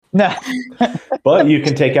No. But you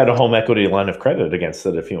can take out a home equity line of credit against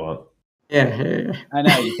it if you want. Yeah. I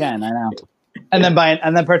know you can. I know. And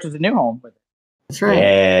then purchase a new home. That's right.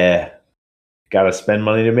 Yeah. Got to spend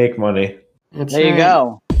money to make money. That's There you right.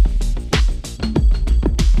 go.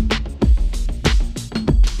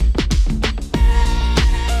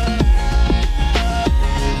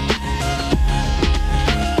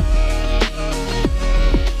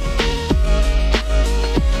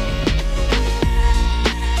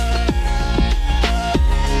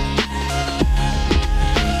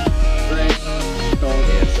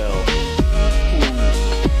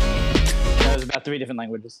 That was about 3 different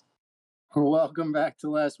languages. Welcome back to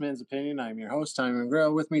Last Man's Opinion. I'm your host, Timon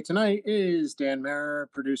Grill. With me tonight is Dan Marer,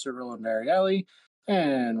 producer Roland Ariely,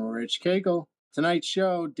 and Rich Cagle. Tonight's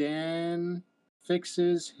show, Dan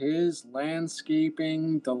fixes his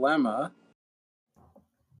landscaping dilemma.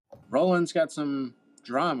 Roland's got some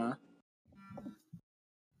drama.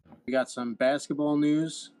 We got some basketball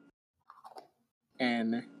news.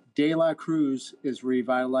 And De La Cruz is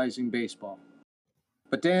revitalizing baseball.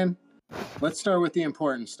 But Dan, let's start with the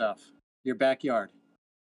important stuff. Your backyard.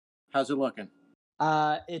 How's it looking?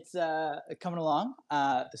 It's coming along.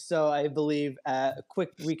 So I believe a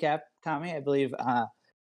quick recap, Tommy. I believe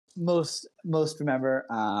most remember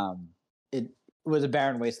it was a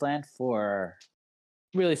barren wasteland for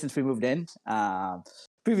really since we moved in.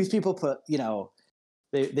 Previous people put,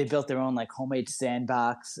 they built their own like homemade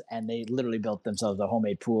sandbox, and they literally built themselves a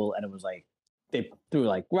homemade pool, and it was like they threw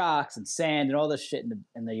like rocks and sand and all this shit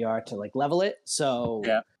in the yard to like level it. So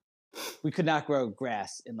Yeah. we could not grow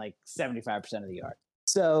grass in like 75% of the yard.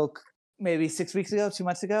 So maybe 6 weeks ago, 2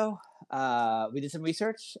 months ago, we did some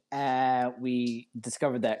research and we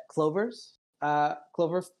discovered that clover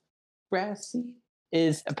grass seed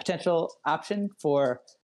is a potential option for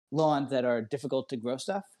lawns that are difficult to grow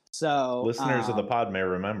stuff. So Listeners of the pod may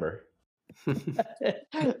remember.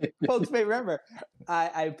 folks may remember,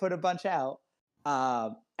 I put a bunch out,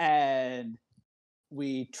 and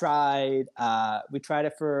we tried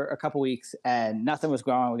it for a couple weeks and nothing was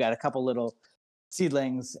growing. We got a couple little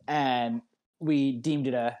seedlings and we deemed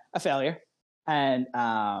it a failure. And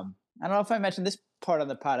I don't know if I mentioned this part on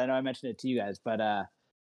the pod. I know I mentioned it to you guys, but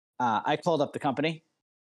I called up the company,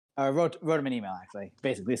 or wrote them an email actually,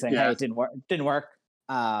 basically saying, hey, it didn't work.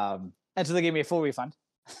 And so they gave me a full refund.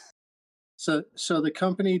 So the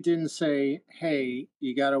company didn't say, hey,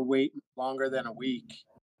 you got to wait longer than a week.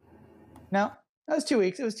 No. It was 2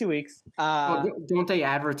 weeks. Don't they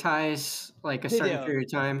advertise like a certain period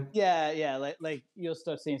of time? Yeah. Like you'll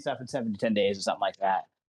start seeing stuff in 7 to 10 days or something like that.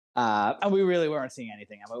 And we really weren't seeing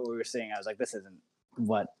anything. What we were seeing, I was like, this isn't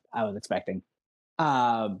what I was expecting.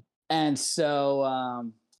 And so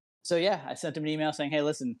yeah, I sent them an email saying, hey,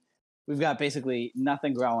 listen, we've got basically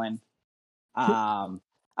nothing growing. I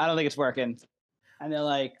don't think it's working. And they're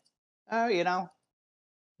like, oh,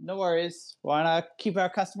 no worries. Want to keep our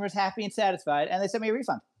customers happy and satisfied, and they sent me a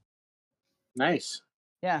refund. Nice.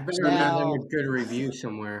 Yeah. Better leave them a good review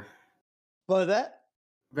somewhere. What was that?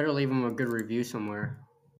 Better leave them a good review somewhere.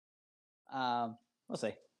 We'll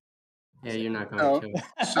see. Yeah, you're not going to.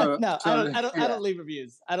 No, I don't leave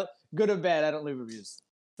reviews. I don't, good or bad. I don't leave reviews.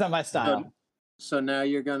 It's not my style. So now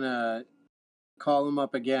you're gonna call them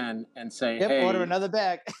up again and say, hey, order another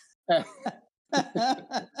bag.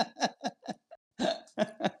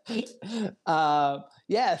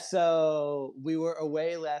 So we were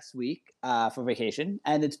away last week for vacation,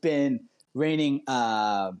 and it's been raining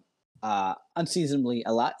unseasonably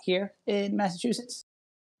a lot here in Massachusetts.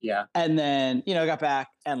 Yeah. And then, I got back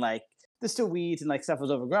and like there's still weeds and like stuff was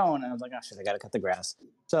overgrown, and I was like, oh shit, I gotta cut the grass.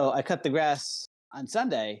 So I cut the grass on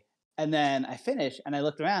Sunday, and then I finished and I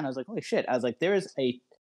looked around, I was like, holy shit. I was like, there is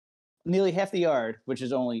nearly half the yard, which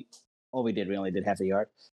is only all we did. We only did half the yard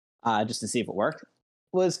just to see if it worked,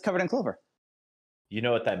 was covered in clover. You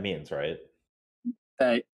know what that means, right?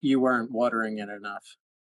 That you weren't watering it enough.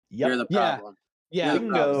 Yep. You're the problem. Yeah.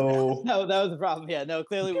 Bingo. No, that was the problem. Yeah, no,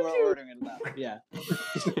 clearly we weren't ordering it enough. Yeah.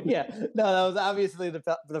 Yeah. No, that was obviously the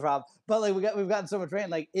problem. But like we've gotten so much rain.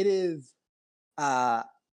 Like it is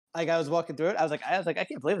like I was walking through it. I was like, I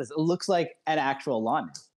can't believe this. It looks like an actual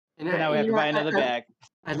lawn. And now we have to buy another bag.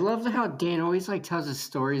 I love how Dan always like tells us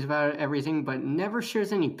stories about everything, but never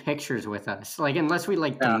shares any pictures with us. Like unless we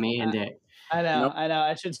like demand it. I know. Nope. I know.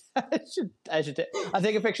 I should. I'll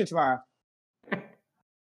take a picture tomorrow.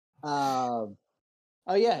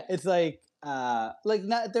 Oh yeah, it's like not,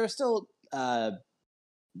 there are still dead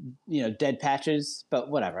patches, but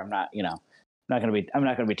whatever. I'm not gonna be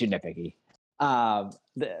too nitpicky.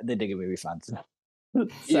 They did give me refunds. So.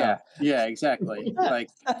 Yeah, exactly. Like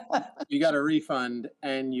you got a refund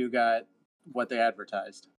and you got what they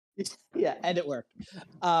advertised. Yeah, and it worked.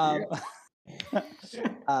 Uh,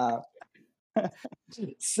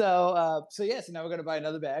 so yeah, so now we're gonna buy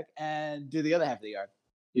another bag and do the other half of the yard.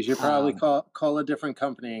 You should probably Um, call a different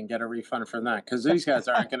company and get a refund from that because these guys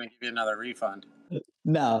aren't going to give you another refund.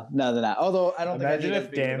 No, they're not. Although I don't Imagine think I need if as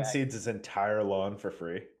big of a Dan bag. seeds his entire lawn for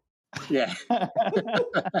free. Yeah.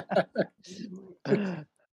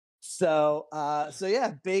 So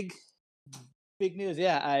yeah, big news.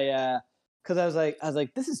 Yeah, because I was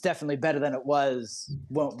like, this is definitely better than it was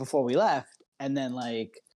before we left. And then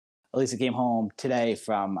like, Elisa came home today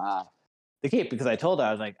from the Cape because I told her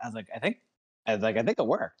I was like, I think it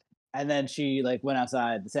worked. And then she like went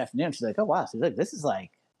outside this afternoon. She's like, oh wow, she's like, this is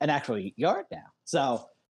like an actual yard now. So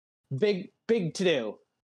big to do.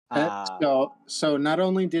 So not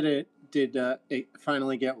only did it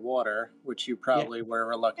finally get water, which you probably were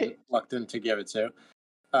reluctant to give it to.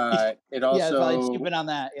 It also yeah, probably cheaping on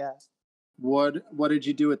that. Yeah. What did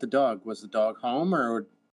you do with the dog? Was the dog home, or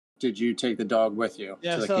did you take the dog with you?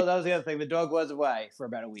 Yeah, so that was the other thing. The dog was away for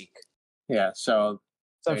about a week. Yeah, so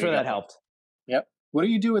I'm sure that helped. Yep. What do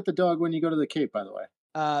you do with the dog when you go to the Cape, by the way?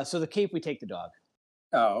 So the Cape, we take the dog.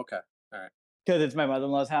 Oh, okay. All right. Because it's my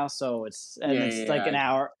mother-in-law's house, so it's like an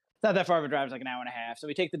hour. It's not that far of a drive. It's like an hour and a half. So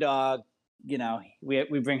we take the dog. You know,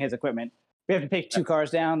 we bring his equipment. We have to take 2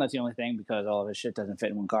 cars down. That's the only thing because all of his shit doesn't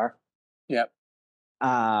fit in one car. Yep.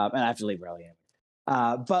 And I have to leave early.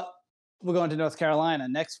 But we're going to North Carolina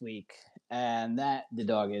next week, and the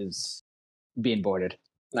dog is being boarded.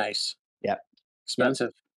 Nice. Yep.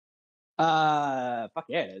 Expensive. Fuck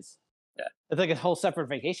yeah, it is. Yeah. It's like a whole separate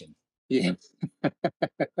vacation. Yeah.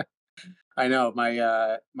 I know.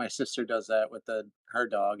 My sister does that with her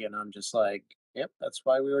dog, and I'm just like, yep, that's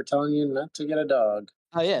why we were telling you not to get a dog.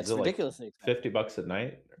 Oh yeah, it's ridiculously expensive. $50 a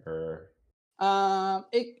night, or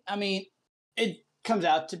it comes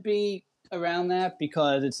out to be around that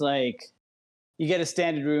because it's like you get a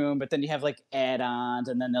standard room, but then you have like add-ons,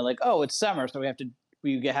 and then they're like, oh, it's summer, so we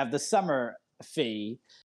have the summer fee,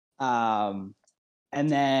 and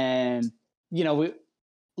then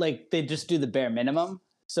they just do the bare minimum.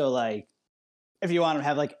 So like, if you want to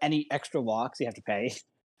have like any extra walks, you have to pay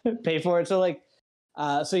for it. So like,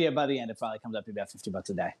 so yeah, by the end, it probably comes up to about $50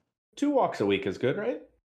 a day. 2 walks a week is good, right?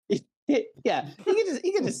 Yeah,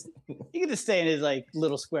 he can just stay in his like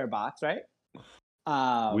little square box, right?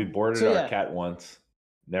 We boarded our cat once.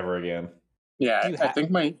 Never again. Yeah, I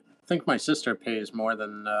think my sister pays more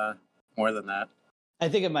than that. I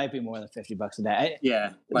think it might be more than $50 a day.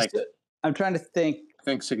 I'm trying to think. I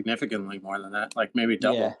think significantly more than that, like maybe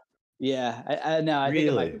double. Yeah. I know. I think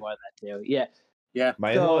it might be more than that too. Yeah. Yeah.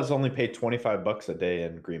 My in-laws only pay $25 a day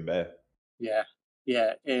in Green Bay. Yeah.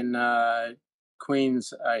 Yeah. In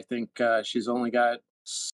Queens, I think she's only got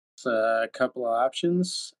a couple of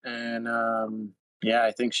options, and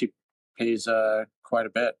I think she pays quite a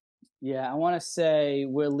bit. Yeah, I want to say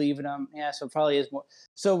we're leaving him. Yeah, so it probably is more.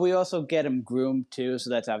 So we also get him groomed too, so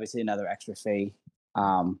that's obviously another extra fee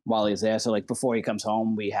while he's there. So like before he comes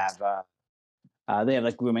home, we have they have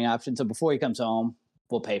like grooming options. So before he comes home,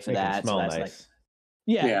 we'll pay for that. Smell so that's nice.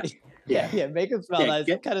 Yeah, make him smell nice.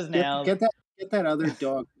 Cut his nails. Get that other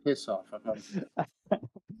dog piss off of him.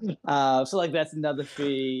 So like that's another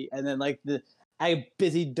fee, and then like a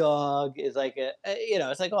busy dog is like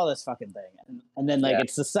it's like all this fucking thing, and then like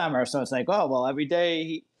it's the summer, so it's like, oh well, every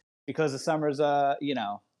day because the summer's like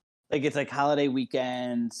it's like holiday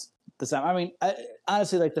weekends. The summer, I mean,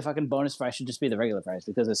 honestly, like the fucking bonus price should just be the regular price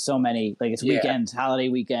because there's so many, like it's weekends, holiday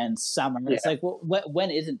weekends, summer. It's like, well, when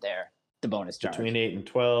isn't there the bonus charge? Between 8 and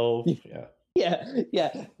 12. Yeah,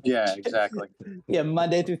 exactly. Yeah,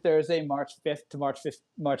 Monday through Thursday, March 5th to March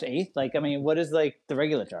 8th. Like, I mean, what is like the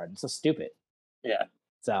regular charge? It's so stupid. Yeah.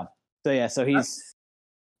 So he's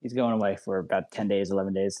going away for about 10 days,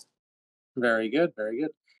 11 days. Very good. Very good.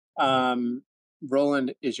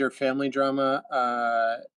 Roland, is your family drama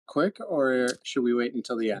quick, or should we wait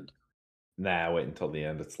until the end? Nah, wait until the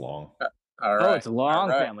end. It's long. All right. Oh, it's a long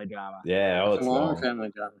family drama. Yeah, it's long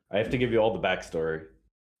family drama. I have to give you all the backstory.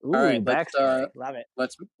 Ooh, all right, backstory. Love it.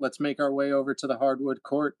 Let's make our way over to the hardwood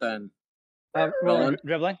court then. Roland,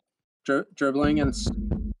 dribbling, dribbling, and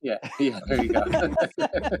yeah. There you go.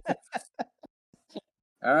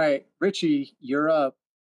 All right, Richie, you're up.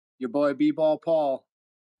 Your boy B-Ball Paul.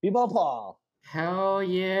 B-Ball Paul. Hell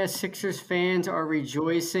yeah, Sixers fans are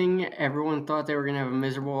rejoicing. Everyone thought they were going to have a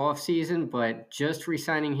miserable offseason, but just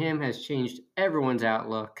re-signing him has changed everyone's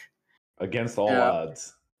outlook. Against all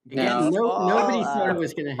odds. Yeah, nobody thought it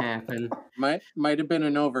was going to happen. Might have been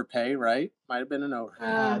an overpay, right? Might have been an overpay.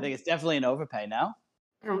 I think it's definitely an overpay now.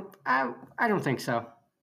 I don't think so.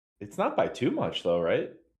 It's not by too much though,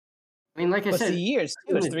 right? I mean, like I But said, the years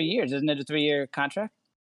too. It's 3 years, isn't it? A 3-year contract.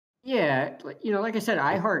 yeah, like I said,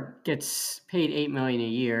 iHeart gets paid $8 million a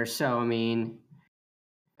year. So I mean,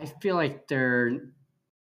 I feel like they're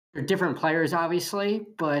different players, obviously,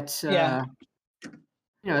 but Yeah.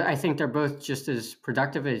 I think they're both just as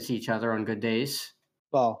productive as each other on good days.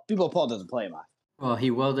 Well, people Paul doesn't play much. Well,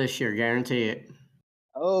 he will this year, guarantee it.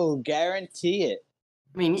 Oh, guarantee it.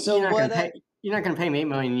 I mean, So you're not what? going to pay him $8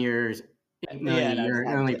 million years, $8 million Yeah, a no, year, just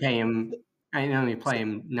and only have pay him. I only play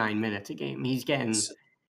him 9 minutes a game. He's getting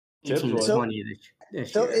 18 to So- 20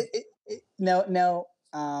 this So year. now,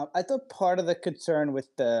 I thought part of the concern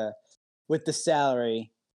with the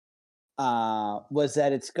salary was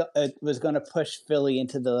that it was going to push Philly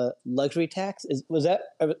into the luxury tax. Is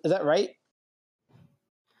that right?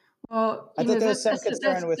 Well, I thought there was some that's-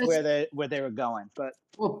 concern with that's- where they were going, but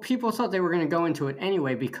Well, people thought they were going to go into it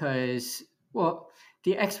anyway because, well,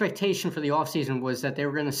 the expectation for the offseason was that they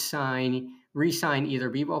were going to re-sign either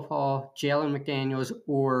Bebo Paul, Jalen McDaniels,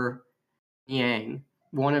 or Yang,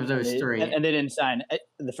 one of those three. and they didn't sign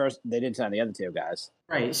the first. They didn't sign the other two guys.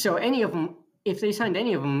 Right. So any of them, if they signed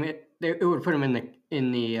any of them, it would put them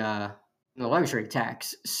in the luxury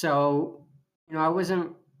tax. So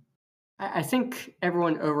I think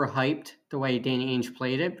everyone overhyped the way Danny Ainge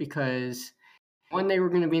played it because one, they were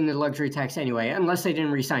going to be in the luxury tax anyway, unless they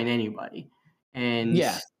didn't re-sign anybody, and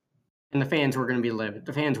the fans were going to be livid.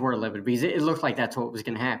 The fans were livid because it looked like that's what was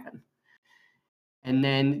going to happen. And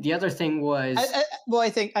then the other thing was, I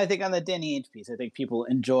think on the Danny Ainge piece, I think people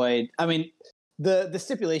enjoyed. I mean, the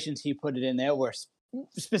stipulations he put it in there were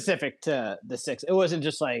specific to the Six. It wasn't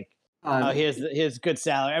just like, here's good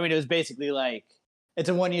salary. I mean, it was basically like, it's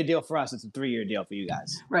a 1-year deal for us. It's a 3-year deal for you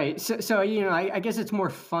guys. Right. So I guess it's more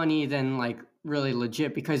funny than like really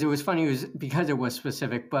legit because it was funny. It was because it was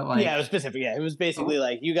specific, but like it was specific. Yeah, it was basically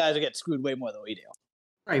like you guys will get screwed way more than we do.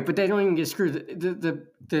 Right, but they don't even get screwed.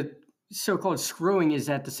 The so-called screwing is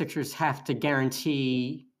that the Sixers have to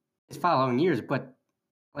guarantee his following years, but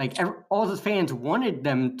like all the fans wanted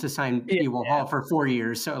them to sign Bebo Hall for 4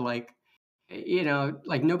 years. So like,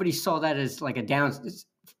 like nobody saw that as like a down.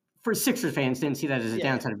 For Sixers fans, didn't see that as a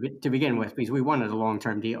downside to begin with because we wanted a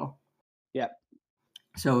long-term deal. Yeah.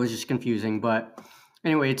 So it was just confusing, but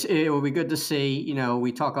anyway, it will be good to see.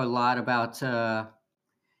 We talk a lot about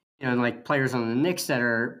like players on the Knicks that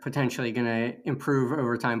are potentially going to improve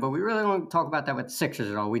over time, but we really don't talk about that with the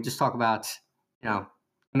Sixers at all. We just talk about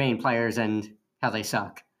main players and how they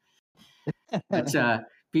suck. But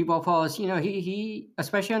Bebo Paul is, he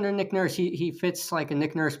especially under Nick Nurse, he fits like a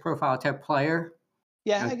Nick Nurse profile type player.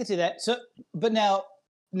 Yeah, I can see that. So, but now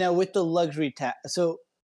with the luxury tax, so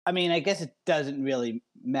I mean, I guess it doesn't really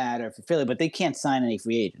matter for Philly, but they can't sign any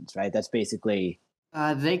free agents, right? That's basically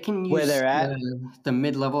they can use where they're at. The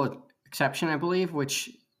mid-level exception, I believe, which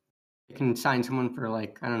they can sign someone for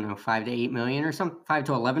like I don't know, 5 to 8 million or something, 5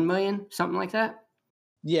 to 11 million, something like that.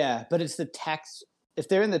 Yeah, but it's the tax. If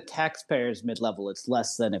they're in the taxpayers mid-level, it's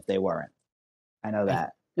less than if they weren't. I know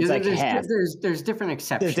that. It's like half. There's different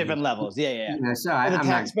exceptions. There's different levels. Yeah. So the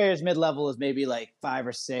taxpayers mid-level is maybe like 5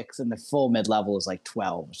 or 6, and the full mid-level is like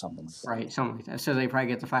 12 or something like that. Right, something like that. So they probably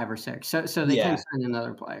get the 5 or 6. So they can sign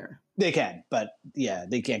another player. They can, but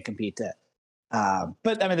they can't compete to.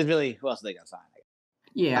 But I mean, there's really who else are they gonna sign?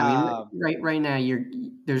 Yeah, I mean, right now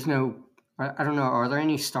there's no. I don't know. Are there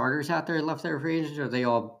any starters out there left there for agents, or are they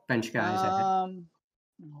all bench guys?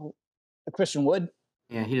 Christian Wood.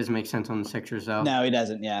 Yeah, he doesn't make sense on the Sixers though. No, he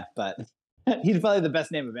doesn't. Yeah, but he's probably the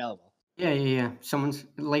best name available. Yeah.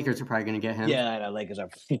 Lakers are probably going to get him. Yeah, I know Lakers are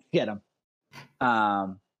get him.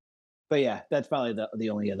 But yeah, that's probably the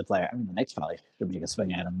only other player. I mean, the Knicks probably should make a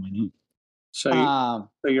swing at him. So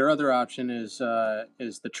your other option is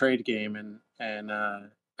the trade game, and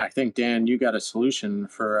I think Dan, you got a solution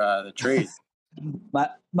for the trade.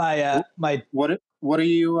 What are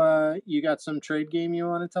you got some trade game you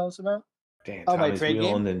want to tell us about? Damn, Tommy's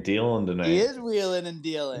wheeling and dealing tonight. He is wheeling and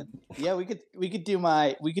dealing. Yeah, we could do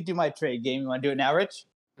my trade game. You want to do it now, Rich?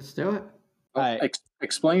 Let's do it. All right.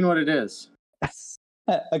 Explain what it is.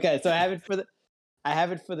 Okay, so I have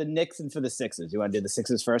it for the Knicks and for the Sixers. You want to do the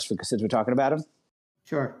Sixers first, since we're talking about them?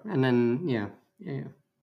 Sure, and then yeah.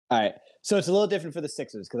 All right. So it's a little different for the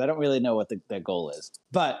Sixers because I don't really know what their goal is,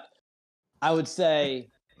 but I would say.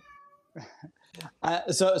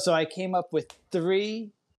 So I came up with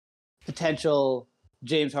 3 potential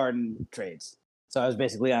James Harden trades. So I was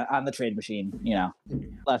basically on the trade machine,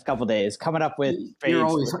 last couple of days, coming up with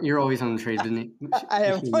trades. You're always on the trade machine. I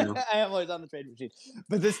am always on the trade machine.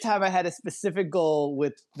 But this time I had a specific goal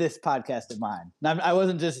with this podcast in mind. I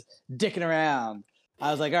wasn't just dicking around. I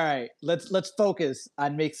was like, all right, let's focus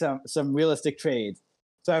on make some realistic trades.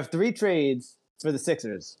 So I have 3 trades for the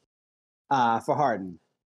Sixers for Harden.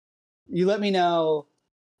 You let me know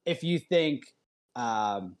if you think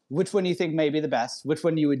which one you think may be the best, which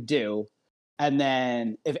one you would do, and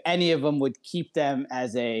then if any of them would keep them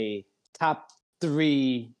as a top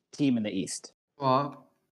 3 team in the East. Well,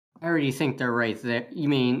 I already think they're right there. You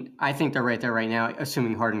mean I think they're right there right now,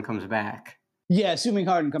 assuming Harden comes back. Yeah, assuming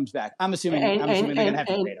Harden comes back. I'm assuming they're going to have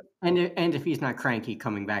to trade him. And if he's not cranky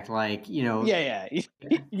coming back, like, you know. Yeah.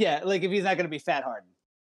 Yeah, like if he's not going to be fat Harden.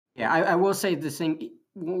 Yeah, I will say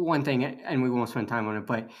one thing, and we won't spend time on it,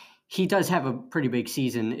 but he does have a pretty big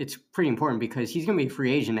season. It's pretty important because he's going to be a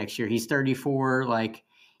free agent next year. He's 34. Like,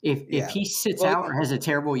 if he sits out or has a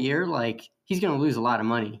terrible year, like, he's going to lose a lot of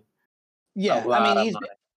money. Yeah,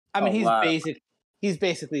 he's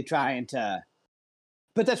basically trying to,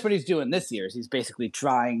 but that's what he's doing this year. Is he's basically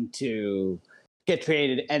trying to get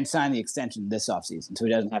traded and sign the extension this offseason, so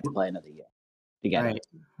he doesn't have to play another year. Right,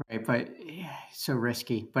 but yeah, so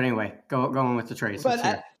risky. But anyway, go on with the trades.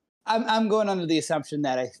 But I'm going under the assumption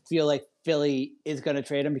that I feel like Philly is going to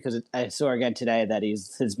trade him because I saw again today that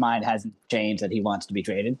his mind hasn't changed, that he wants to be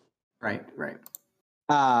traded. Right.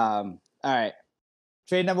 All right.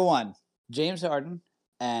 Trade number 1: James Harden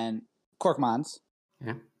and Korkmaz.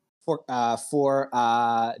 Yeah. For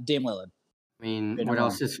Dame Lillard. I mean, what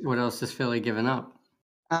else is Philly giving up?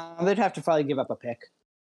 They'd have to probably give up a pick.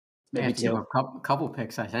 Maybe 2. A couple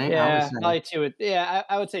picks, I think. Yeah, probably 2. Yeah,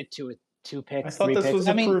 I would say 2 picks. I thought this was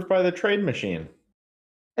approved by the trade machine.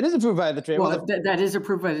 It is approved by the trade. Well, that is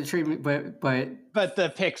approved by the trade, but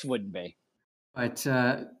the picks wouldn't be. But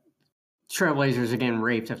Trailblazers are getting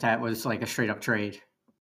raped if that was like a straight up trade.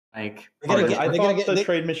 Like, I thought the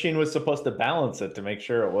trade machine was supposed to balance it to make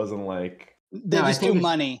sure it wasn't like they just do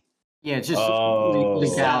money. Yeah, just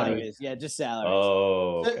salaries. Yeah, just salaries.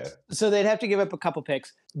 Oh, okay. So they'd have to give up a couple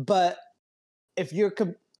picks, but if you're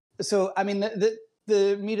so I mean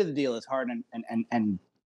the meat of the deal is Harden and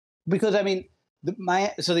because I mean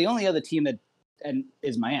the only other team that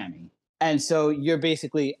is Miami, and so you're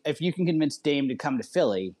basically, if you can convince Dame to come to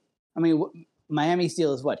Philly, I mean. Miami's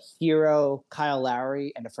deal is what? Hero, Kyle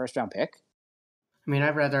Lowry, and a first-round pick? I mean,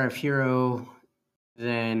 I'd rather have Hero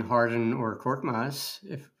than Harden or Korkmaz,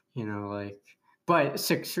 if, you know, like... But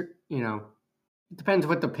it depends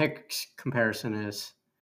what the pick comparison is.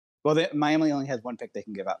 Well, Miami only has 1 pick they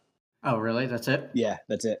can give up. Oh, really? That's it? Yeah,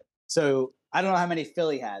 that's it. So, I don't know how many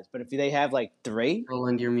Philly has, but if they have, 3...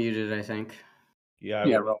 Roland, you're muted, I think. Yeah,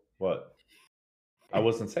 what? I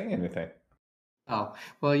wasn't saying anything. Oh,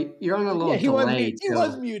 well, you're on a little delay. He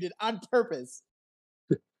was muted on purpose.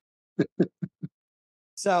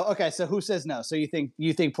 So who says no? So you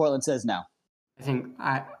think Portland says no? I think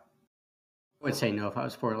I would say no if I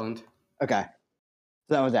was Portland. Okay.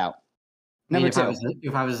 So that was out. Number 2.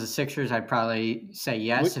 If I was the Sixers, I'd probably say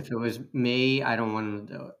yes. If it was me, I don't want him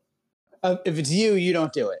to do it. If it's you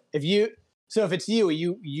don't do it. If it's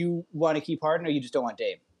you want to keep Harden, or you just don't want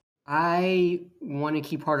Dame? I want to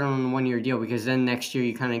keep Harden on a 1-year deal because then next year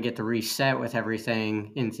you kind of get to reset with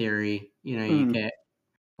everything in theory. You know, you get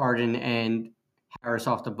Harden and Harris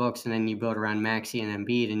off the books, and then you build around Maxey and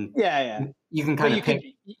Embiid, and you can kind of pick.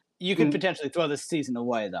 You could potentially throw this season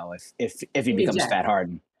away though if he becomes Fat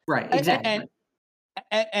Harden. Right, exactly.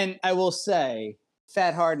 And I will say,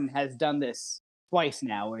 Fat Harden has done this twice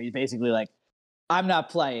now, where he's basically like, I'm not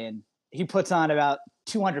playing. He puts on about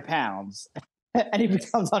 200 pounds. And he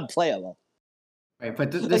becomes unplayable. Right, but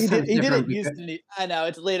this time he did it Houston. I know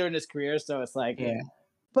it's later in his career, so it's like, yeah.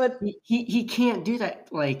 But he can't do that.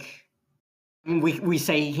 Like, I mean, we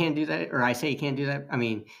say he can't do that, or I say he can't do that. I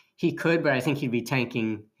mean, he could, but I think he'd be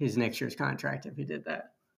tanking his next year's contract if he did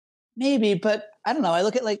that. Maybe, but I don't know. I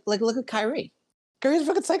look at look at Kyrie. Kyrie's a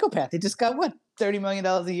fucking psychopath. He just got $30 million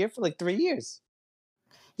a year for 3 years.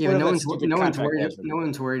 Yeah, but no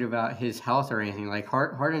one's worried about his health or anything. Like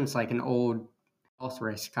Harden's like an old health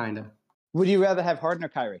risk, kind of. Would you rather have Harden or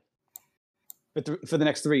Kyrie for the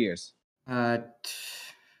next 3 years?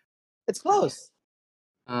 It's close,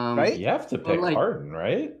 right? You have to pick Harden,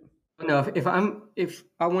 right? No, if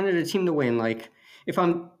I wanted a team to win, if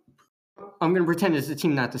I'm going to pretend it's the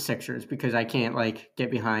team, not the Sixers, because I can't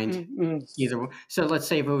get behind either one. So let's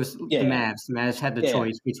say if it was the Mavs. The Mavs had the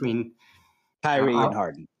choice between Kyrie and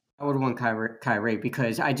Harden. I would want Kyrie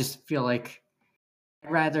because I just feel like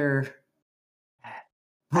I'd rather.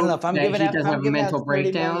 I don't know if I'm giving out. He doesn't have a mental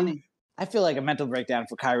breakdown. I feel like a mental breakdown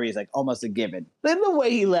for Kyrie is almost a given. There's no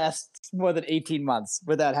way he lasts more than 18 months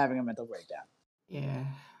without having a mental breakdown. Yeah.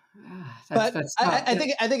 But I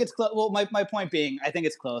think it's close. Well, my point being, I think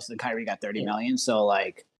it's close. And Kyrie got $30 million. So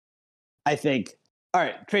I think. All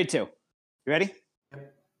right, trade 2. You ready?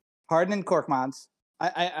 Yep. Harden and Korkmaz.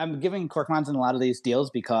 I'm giving Korkmaz in a lot of these deals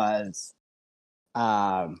because he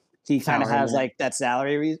kind of Salary has net. like that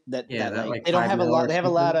salary that like they don't $5 have a lot. or They have a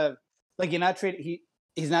lot something. of like you're not trading.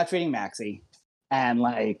 He's not trading Maxi, and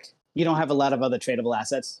like you don't have a lot of other tradable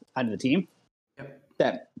assets out of the team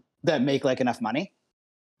Yep. that make like enough money.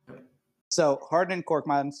 Yep. So Harden and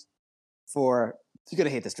Korkmaz for you're gonna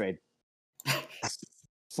hate this trade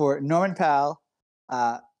for Norman Powell,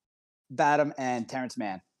 Batum, and Terrence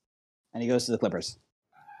Mann, and he goes to the Clippers.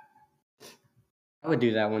 I would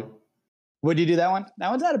do that one. Would you do that one? That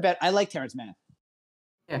one's not a bet. I like Terrence Mann.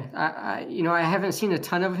 Yeah, I haven't seen a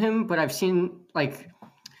ton of him, but I've seen like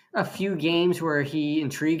a few games where he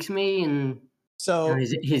intrigues me, and So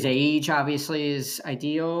his age obviously is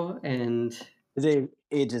ideal, and his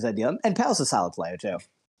age is ideal, and Powell's a solid player too.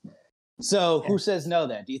 So who says no?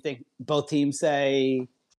 Then do you think both teams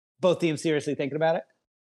seriously thinking about it?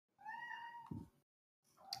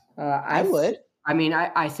 I would. I mean,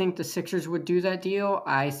 I think the Sixers would do that deal.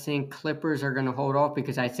 I think Clippers are going to hold off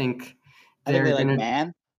because I think they going to.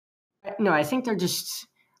 Man. No, I think they're just.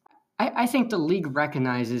 I think the league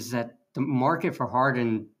recognizes that the market for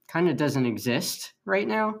Harden kind of doesn't exist right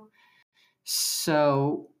now.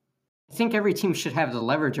 So I think every team should have the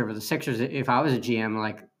leverage over the Sixers. If I was a GM,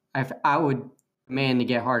 like I would demand to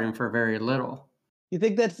get Harden for very little. You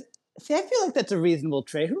think that's? See, I feel like that's a reasonable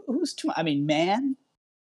trade. Who's too? I mean, Man,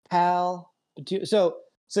 Powell. So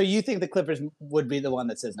you think the Clippers would be the one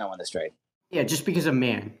that says no on this trade? Yeah, just because of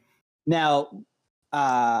Man. Now,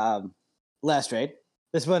 last trade.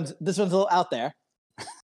 This one's a little out there.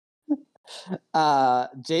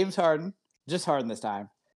 James Harden, just Harden this time,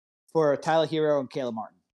 for Tyler Hero and Caleb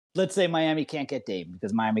Martin. Let's say Miami can't get Dame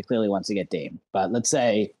because Miami clearly wants to get Dame. But let's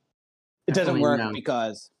say it doesn't work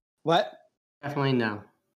because what? Definitely no.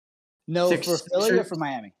 No for Philly or for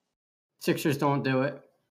Miami? Sixers don't do it.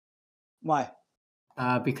 Why?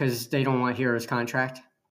 Because they don't want Hero's contract.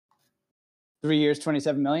 3 years,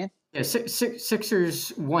 $27 million? Yeah,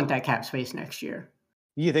 Sixers want that cap space next year.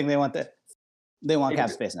 You think they want that? They want cap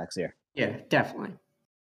space next year. Yeah, definitely.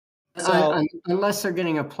 So unless they're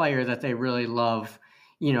getting a player that they really love,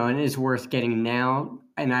 and is worth getting now,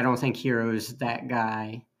 and I don't think Hero is that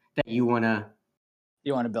guy that you want to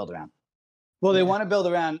build around. Well, they want to build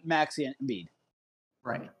around Maxey and Embiid.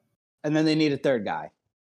 Right. And then they need a third guy.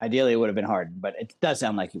 Ideally, it would have been Harden, but it does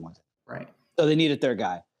sound like he wants it. Right. So they need a third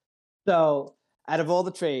guy. So out of all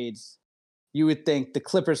the trades, you would think the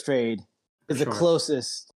Clippers trade is the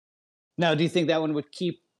closest. Now, do you think that one would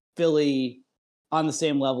keep Philly on the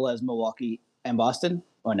same level as Milwaukee and Boston,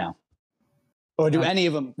 or no? Or do any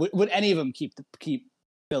of them would any of them keep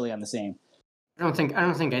Philly on the same? I don't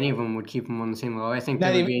think any of them would keep them on the same level. I think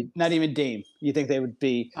not even Dame. You think they would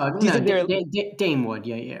be? Dame would.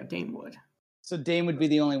 Yeah, Dame would. So Dame would be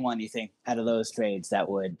the only one you think out of those trades that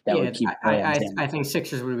would keep. I think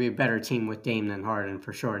Sixers would be a better team with Dame than Harden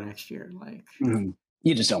for sure next year. Like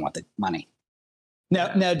you just don't want the money.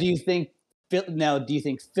 Now, do you think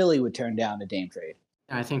Philly would turn down the Dame trade?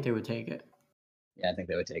 I think they would take it. Yeah, I think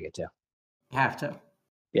they would take it too. You have to.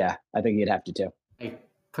 Yeah, I think you'd have to too. Like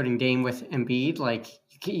putting Dame with Embiid, like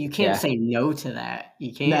you can't say no to that.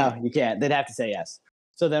 You can't. No, you can't. They'd have to say yes.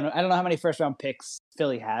 So then I don't know how many first round picks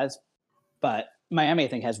Philly has, but Miami I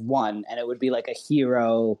think has one, and it would be like a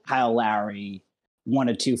Hero, Kyle Lowry, 1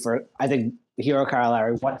 or 2 for I think Hero, Kyle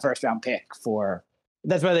Lowry, 1 first round pick for.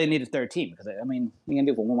 That's why they need a third team because I mean you can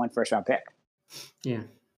do 1 first round pick. Yeah.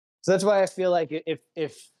 So that's why I feel like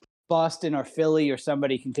if Boston or Philly or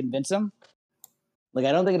somebody can convince them, like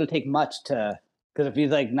I don't think it'll take much to because if he's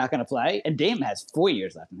like not going to play, and Dame has 4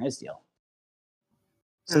 years left in his deal.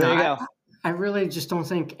 So there you go. I really just don't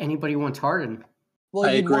think anybody wants Harden.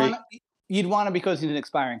 Well, you'd want him because he's an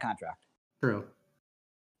expiring contract. True.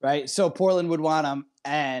 Right? So Portland would want him,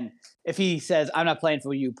 and if he says, I'm not playing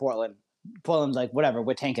for you, Portland's like, whatever,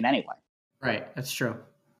 we're tanking anyway. Right. That's true.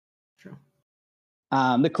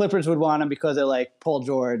 The Clippers would want him because they're like Paul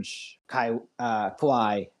George,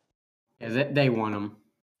 Kawhi. Yeah, they want him.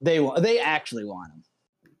 They actually want him.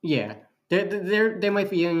 Yeah. They might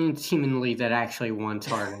be the only team in the league that actually wants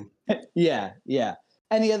Harden. Yeah.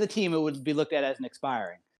 Any other team, it would be looked at as an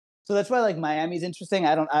expiring. So that's why like Miami's interesting.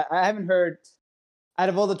 I haven't heard out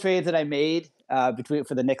of all the trades that I made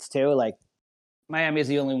for the Knicks too, like Miami is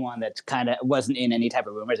the only one that kind of wasn't in any type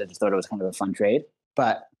of rumors. I just thought it was kind of a fun trade.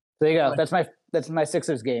 But there you go. That's my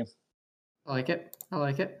Sixers game. I like it.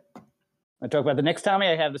 I talk about the Knicks, Tommy.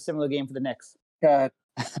 I have a similar game for the Knicks. God.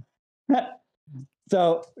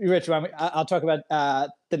 So, Rich, I'll talk about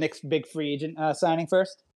the Knicks' big free agent signing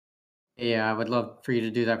first. Yeah, I would love for you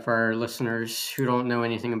to do that for our listeners who don't know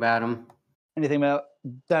anything about him. Anything about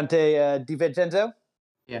Dante DiVincenzo?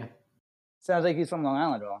 Yeah. Sounds like he's from Long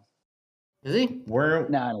Island, Roland. Is he? We're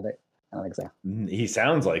No, I don't think so. he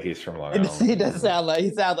sounds like he's from Long Island. He sounds like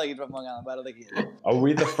he's from Long Island, but I don't think he is. Are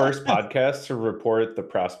we the first podcast to report the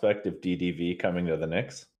prospect of DDV coming to the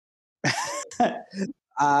Knicks?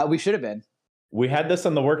 We should have been. We had this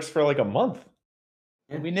in the works for like a month.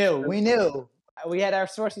 We knew. We had our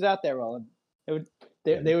sources out there, Roland.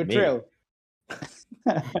 They were Me. true.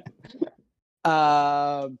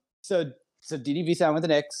 So DDV signed with the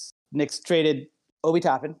Knicks. Knicks traded Obi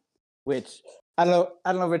Toppin, which I don't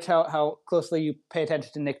know, Rich, how closely you pay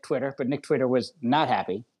attention to Nick Twitter, but Nick Twitter was not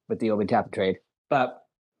happy with the Obi Toppin trade. But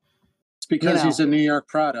It's because he's a New York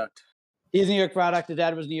product. he's a New York product. His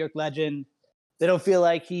dad was a New York legend. They don't feel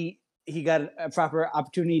like he got a proper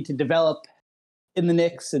opportunity to develop in the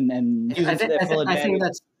Knicks and use it to their full I advantage. think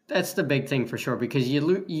that's the big thing for sure, because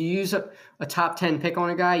you use a top 10 pick on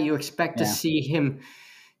a guy, you expect to see him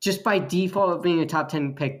just by default of being a top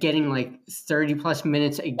 10 pick getting like 30 plus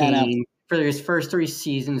minutes a game for his first 3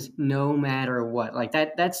 seasons, no matter what. Like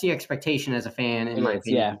that's the expectation as a fan, in my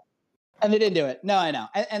opinion. Yeah. And they didn't do it. No, I know.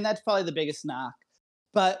 And that's probably the biggest knock.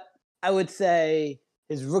 But I would say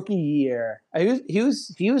his rookie year, he was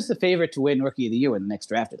the favorite to win Rookie of the Year when the Knicks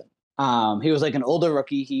drafted him. He was like an older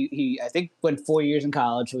rookie. He I think went 4 years in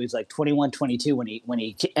college, so he was like 21, 22 when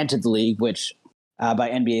he entered the league, which by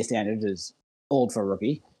NBA standards is old for a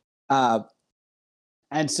rookie.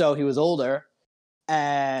 And so he was older,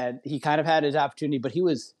 and he kind of had his opportunity, but he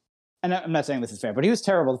was, and I'm not saying this is fair, but he was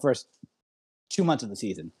terrible the first 2 months of the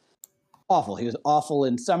season. Awful. He was awful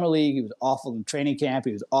in summer league. He was awful in training camp.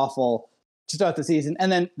 He was awful to start the season. And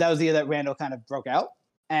then that was the year that Randall kind of broke out,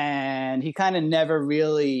 and he kind of never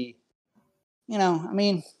really, I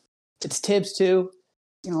mean, it's Tibbs too.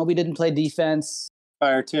 We didn't play defense.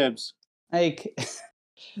 Fire Tibbs. Like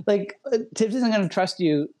Tibbs isn't going to trust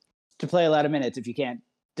you to play a lot of minutes if you can't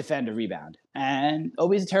defend or rebound. And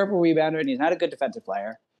Obi's a terrible rebounder, and he's not a good defensive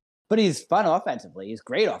player, but he's fun offensively. He's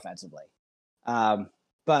great offensively.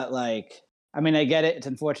 But I get it. It's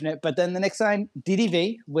unfortunate. But then the Knicks signed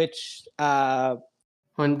DDV, which Dan,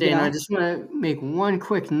 I just want to make one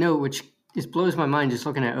quick note, which just blows my mind just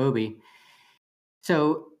looking at Obi.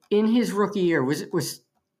 So in his rookie year, was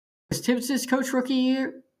Tibbs his coach rookie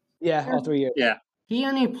year? Yeah, all 3 years. Yeah. He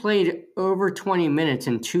only played over 20 minutes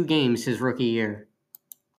in 2 games his rookie year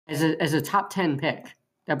as a top 10 pick.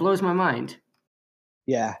 That blows my mind.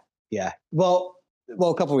 Yeah. Well,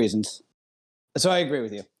 a couple reasons. So I agree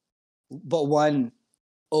with you. But one,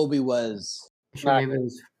 Obi was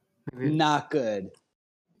not good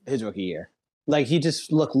his rookie year. Like, he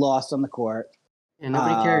just looked lost on the court. And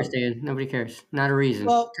nobody cares, Dan. Nobody cares. Not a reason.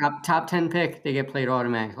 Well, top 10 pick, they get played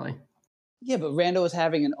automatically. Yeah, but Randall was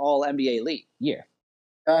having an all NBA elite year.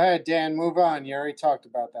 Go ahead, Dan. Move on. You already talked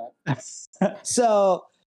about that. So,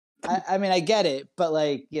 I get it, but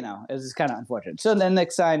it was kind of unfortunate. So then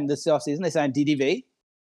Knicks signed this offseason. They signed DDV.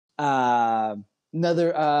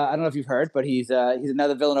 Another, I don't know if you've heard, but he's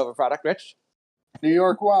another Villanova product, Rich. New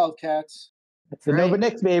York Wildcats. It's the Nova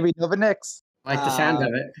Knicks, baby. Nova Knicks. I like the sound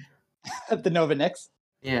of it. The Nova Knicks.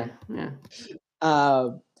 Yeah. And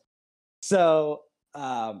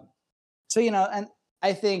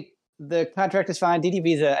I think the contract is fine.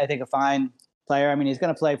 DDV's I think a fine player. I mean, he's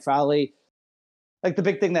going to play probably. Like, the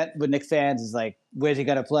big thing that with Knicks fans is where's he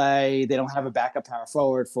going to play? They don't have a backup power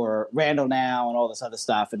forward for Randall now and all this other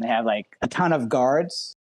stuff, and they have a ton of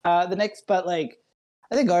guards. The Knicks, but I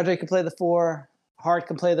think RJ can play the 4. Hart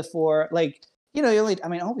can play the 4.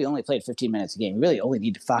 Obi only played 15 minutes a game. You really only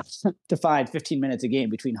need to find 15 minutes a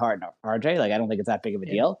game between Hart and RJ. I don't think it's that big of a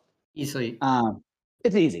deal. Easily.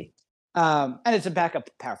 It's easy. And it's a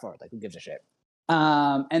backup power forward. Who gives a shit?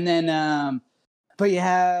 And then, but you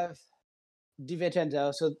have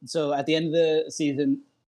DiVincenzo. So at the end of the season,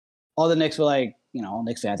 all the Knicks were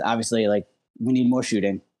Knicks fans, obviously, we need more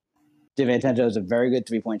shooting. DiVincenzo is a very good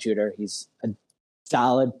 3-point shooter. He's a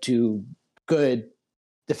solid to good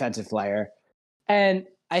defensive player. And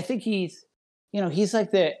I think he's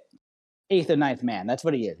like the 8th or 9th man. That's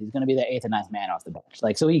what he is. He's going to be the 8th or 9th man off the bench.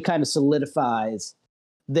 So he kind of solidifies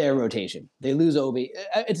their rotation. They lose Obi.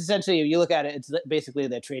 It's essentially, if you look at it, it's basically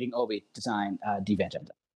they're trading Obi to sign DiVincenzo.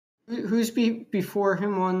 Who's before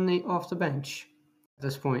him off the bench at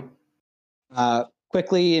this point?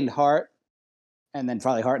 Quickly and Hart, and then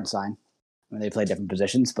probably Hart and Sign. They play different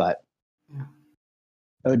positions, but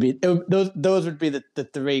it would be those would be the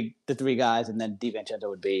three guys, and then DiVincenzo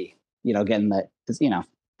would be getting that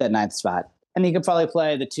 9th spot, and he could probably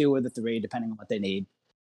play the 2 or the 3 depending on what they need.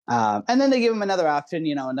 And then they give him another option,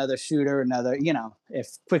 another shooter,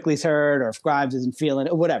 if Quickly's hurt or if Grimes isn't feeling it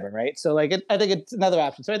or whatever, right? So I think it's another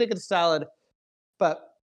option. So I think it's solid,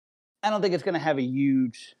 but I don't think it's going to have a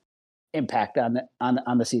huge impact on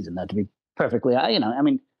the season. Though, to be perfectly, I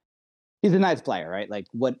mean, he's a nice player, right? Like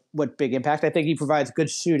what big impact? I think he provides good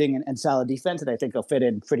shooting and solid defense, and I think he'll fit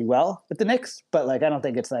in pretty well with the Knicks. But like, I don't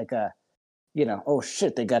think it's like a, oh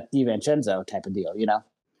shit, they got DiVincenzo type of deal,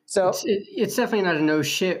 So it's definitely not a no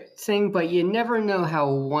shit thing, but you never know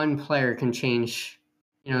how one player can change,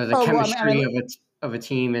 the chemistry of a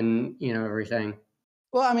team and everything.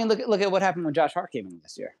 Well, I mean, look at what happened when Josh Hart came in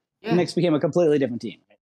this year. Yeah. The Knicks became a completely different team.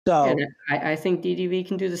 So and I think DDV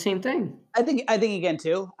can do the same thing. I think he can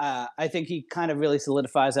too. I think he kind of really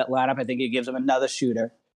solidifies that lineup. I think he gives him another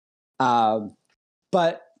shooter.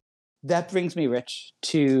 But that brings me, Rich,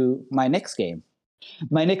 to my Knicks game,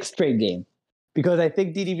 my Knicks trade game, because I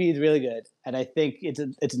think DDV is really good, and I think it's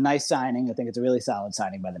a nice signing. I think it's a really solid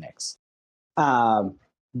signing by the Knicks. I'm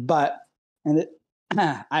not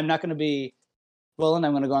going to be Roland.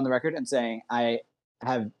 I'm going to go on the record and saying I'm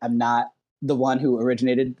not the one who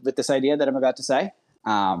originated with this idea that I'm about to say.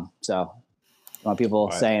 So I don't want people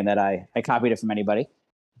saying that I copied it from anybody.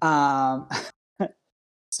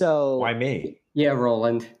 So why me? Yeah,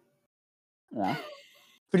 Roland.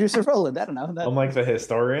 Producer Roland. I don't know. I'm like the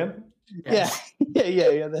historian. Yeah,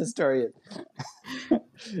 the historian.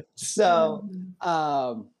 So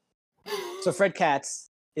Fred Katz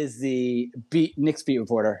is the Knicks beat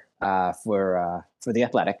reporter for the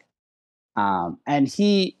Athletic, and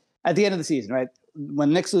he at the end of the season, right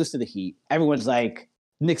when Knicks lose to the Heat, everyone's like,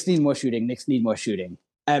 Knicks need more shooting. Knicks need more shooting,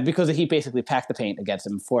 because the Heat basically packed the paint against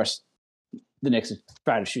them, forced the Knicks to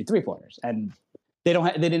try to shoot 3-pointers, and they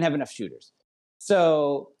didn't have enough shooters.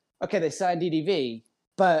 So okay, they signed DDV,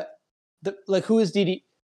 but who's DDV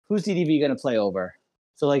going to play over?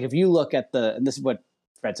 So like if you look at and this is what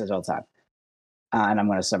Fred says all the time, and I'm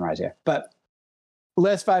going to summarize here, but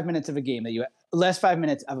last 5 minutes of a game last 5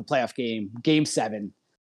 minutes of a playoff game, Game 7,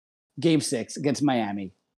 Game 6 against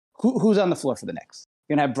Miami, who's on the floor for the Knicks?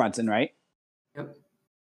 You're going to have Brunson, right? Yep.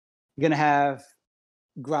 You're going to have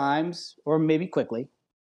Grimes or maybe Quickly,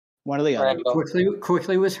 one or the other.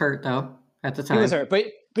 Quickly was hurt though at the time. He was hurt, but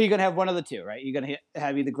you're going to have one of the two, right? You're going to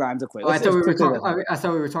have either Grimes or Quickly. I thought we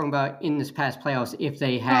were talking about in this past playoffs if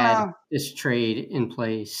they had this trade in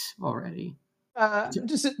place already.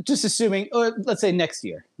 Just assuming, or let's say next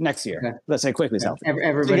year. Okay. Let's say Quickly's healthy.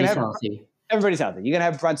 Everybody's healthy. Everybody's healthy. You're going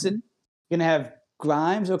to have Brunson. You're going to have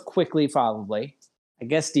Grimes or Quickly probably. I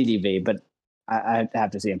guess DDV, but I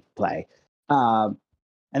have to see him play. And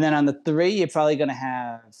then on the 3, you're probably going to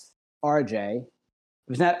have RJ. If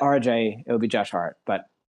it's not RJ, it would be Josh Hart. But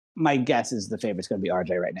my guess is the favorite's going to be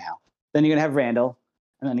RJ right now. Then you're going to have Randall,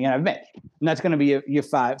 and then you're going to have Mitch. And that's going to be your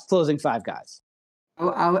closing 5 guys.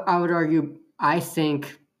 I would argue, I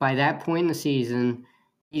think by that point in the season,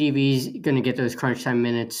 DDV's going to get those crunch time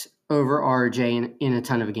minutes over RJ in a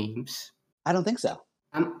ton of games. I don't think so.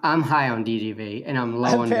 I'm high on DDV, and I'm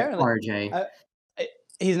low on RJ.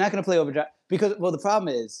 He's not going to play over Josh because, well, the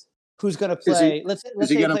problem is who's going to play. Is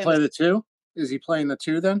he going to play the 2? Is he playing the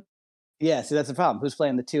 2 then? Yeah, see, that's the problem. Who's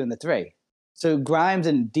playing the 2 and the 3? So Grimes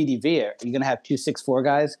and DDV, are you going to have 2 6'4"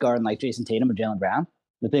 guys guarding like Jason Tatum or Jaylen Brown?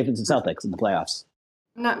 The Patriots and Celtics in the playoffs.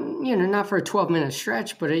 Not for a 12-minute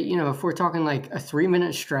stretch, but if we're talking like a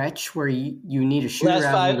 3-minute stretch where you need a shooter.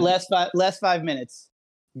 Last 5 minutes,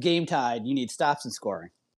 game tied. You need stops and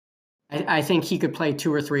scoring. I think he could play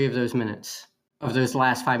 2 or 3 of those minutes of those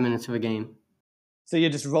last 5 minutes of a game. So you're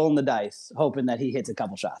just rolling the dice, hoping that he hits a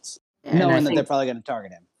couple shots, knowing that they're probably going to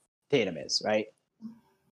target him. Tatum is right.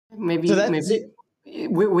 Maybe with that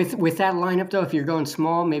lineup though, if you're going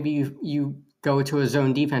small, maybe you go to a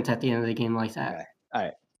zone defense at the end of the game like that. All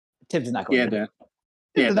right. Tibbs is not going.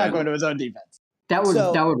 Tibbs not going to his own defense. That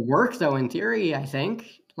would work though in theory. I think.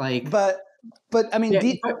 But I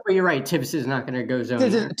mean, but you're right. Tibbs is not going to go zone.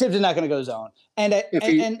 Tibbs is not going to go zone. And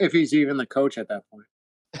if he's even the coach at that point.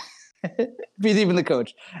 If he's even the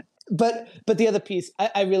coach. But the other piece,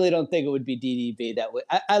 I really don't think it would be DDV. That would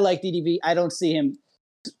I like DDV. I don't see him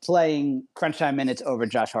playing crunch time minutes over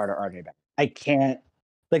Josh Hart or RJ Barrett. I can't.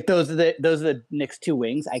 Like those are the Knicks 2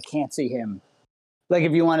 wings. I can't see him. Like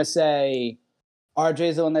if you want to say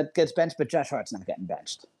RJ's the one that gets benched, but Josh Hart's not getting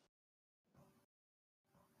benched.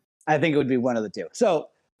 I think it would be one of the two. So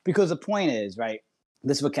because the point is, right,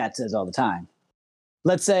 this is what Kat says all the time.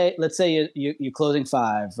 Let's say you're closing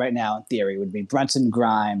 5 right now in theory would be Brunson,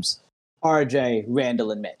 Grimes, RJ,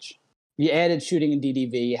 Randall, and Mitch. You added shooting in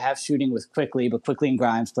DDV. You have shooting with Quickly, but Quickly and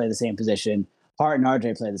Grimes play the same position. Hart and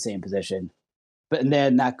RJ play the same position. But they're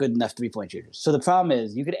not good enough 3-point shooters. So the problem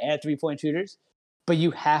is you could add 3-point shooters, but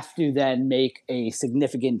you have to then make a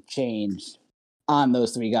significant change on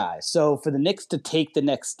those 3 guys. So for the Knicks to take the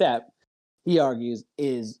next step, he argues,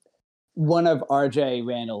 is one of RJ,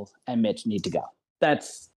 Randall, and Mitch need to go.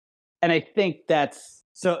 And I think that's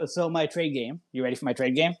so my trade game. You ready for my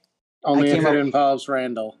trade game? Only if it involves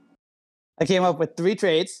Randall. I came up with 3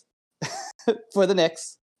 trades for the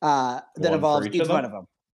Knicks that involves each one of them.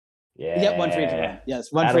 Yeah. One for each of them.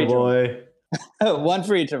 Yes, one for each of them. One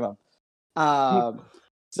for each of them.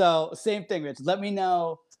 So same thing, Rich. Let me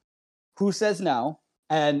know who says no,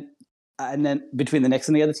 and then between the Knicks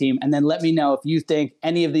and the other team, and then let me know if you think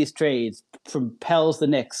any of these trades propels the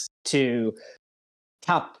Knicks to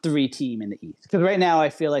top 3 team in the East. Because right now I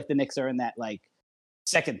feel like the Knicks are in that like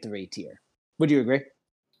second 3 tier. Would you agree?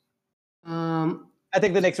 I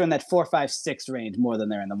think the Knicks are in that 4, 5, 6 range more than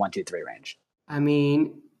they're in the 1, 2, 3 range. I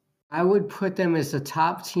mean, I would put them as the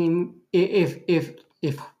top team if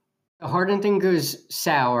the Harden thing goes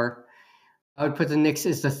sour. I would put the Knicks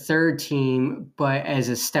as the 3rd team, but as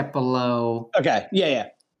a step below. Okay. Yeah.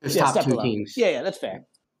 Those top 2 teams. Yeah, that's fair.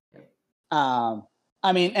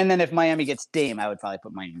 I mean, and then if Miami gets Dame, I would probably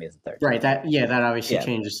put Miami as the 3rd. Right. That obviously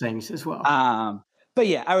changes things as well. But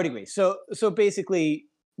yeah, I would agree. So basically,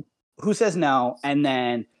 who says no, and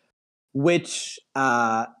then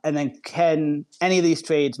can any of these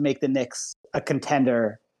trades make the Knicks a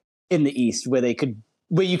contender in the East where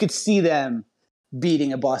you could see them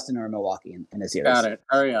beating a Boston or a Milwaukee in a series? Got it.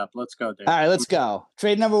 Hurry up. Let's go, Dave. All right, let's go.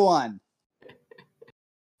 Trade number 1.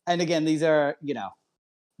 And again, these are,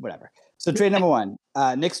 whatever. So trade number 1.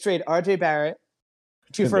 Knicks trade RJ Barrett,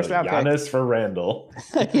 2 first-round picks. Giannis for Randall.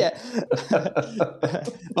 Yeah.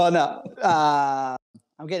 Oh, no.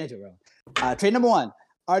 I'm getting into it wrong. Trade number 1.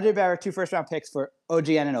 RJ Barrett, 2 first-round picks for OG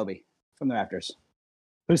Anunoby from the Raptors.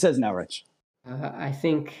 Who says no, Rich? I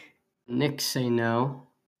think Knicks say no.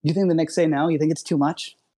 You think the Knicks say no? You think it's too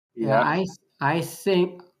much? Yeah,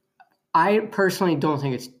 I personally don't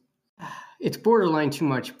think it's borderline too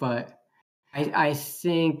much, but I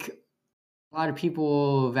think a lot of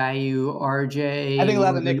people value RJ. I think a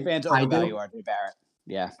lot of Knicks fans overvalue RJ Barrett.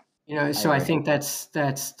 Yeah. So I think that's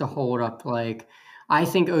the hold up. Like, I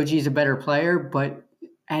think OG is a better player, but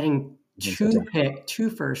adding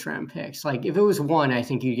 2 first-round picks, like if it was 1, I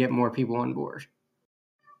think you'd get more people on board.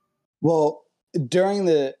 Well, during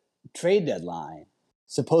the trade deadline,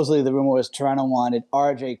 supposedly the rumor was Toronto wanted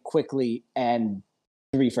RJ quickly and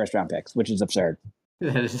 3 first-round picks, which is absurd.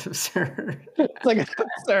 That is absurd. It's like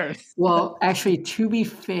absurd. Well, actually, to be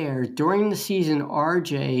fair, during the season,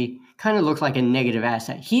 RJ kind of looked like a negative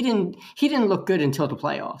asset. He didn't look good until the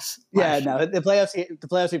playoffs. Yeah, no, the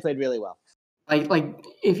playoffs he played really well. Like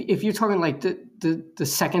if you're talking like the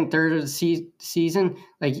second third of the season,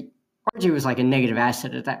 like RJ was like a negative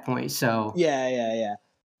asset at that point. So yeah.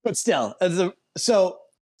 But still, so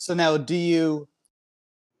now you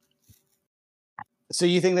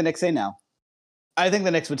think the Knicks say no? I think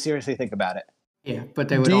the Knicks would seriously think about it. Yeah, but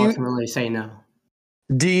they would ultimately say no.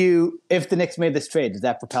 If the Knicks made this trade, does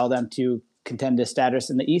that propel them to contender status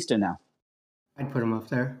in the East or no? I'd put them up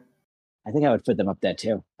there. I think I would put them up there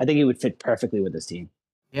too. I think he would fit perfectly with this team.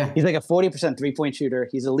 Yeah. He's like a 40% 3-point shooter.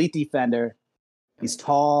 He's an elite defender. He's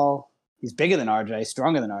tall. He's bigger than RJ,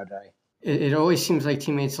 stronger than RJ. It always seems like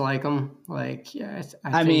teammates like him. Like, yeah.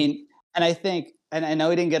 I mean, and I think, and I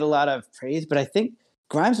know he didn't get a lot of praise, but I think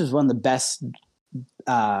Grimes was one of the best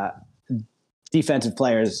defensive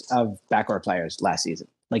players of backcourt players last season.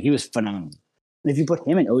 Like, he was phenomenal. And if you put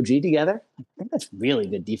him and OG together, I think that's really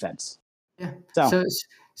good defense. Yeah.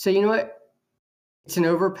 So you know what? It's an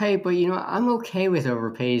overpay, but you know what? I'm okay with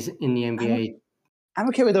overpays in the NBA. I'm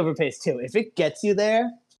okay with overpays too. If it gets you there,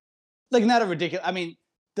 like, not a ridiculous. I mean,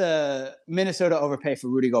 the Minnesota overpay for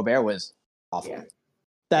Rudy Gobert was awful. Yeah.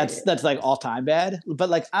 That's like all time bad. But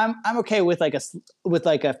like, I'm okay with like a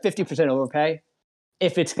 50% overpay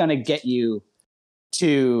if it's gonna get you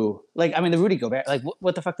to, like, I mean, the Rudy Gobert, like,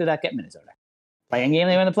 what the fuck did that get Minnesota? Playing game?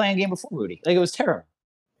 They were in the playing game before Rudy. Like, it was terrible.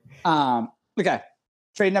 Okay.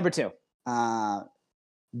 Trade number 2.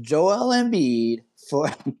 Joel Embiid for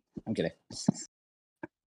I'm kidding.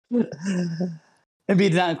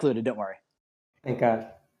 Embiid's not included, don't worry. Thank God.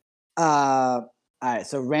 All right,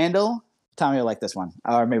 so Randall, Tommy will like this one.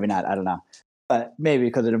 Or maybe not, I don't know. But maybe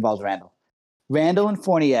because it involves Randall. Randall and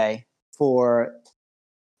Fournier for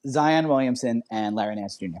Zion Williamson and Larry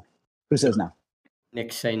Nance Jr. Who says no?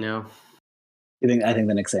 Knicks say no. I think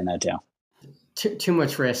the Knicks say no too. Too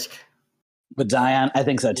much risk. But Zion, I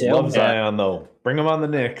think so too. Love Zion though. Bring him on the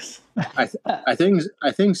Knicks. I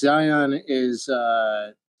think Zion is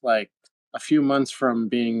like a few months from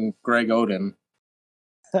being Greg Oden.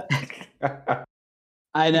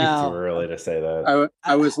 I know. It's too early to say that.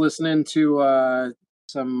 I was listening to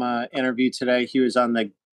some interview today. He was on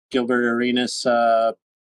the Gilbert Arenas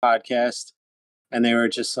podcast, and they were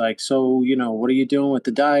just like, "So, what are you doing with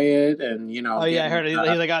the diet?" And Oh yeah, I heard he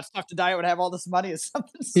like got stuff to diet would have all this money or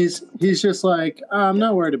something. he's just like, I'm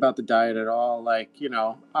not worried about the diet at all. Like,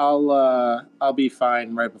 I'll be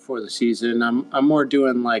fine right before the season. I'm more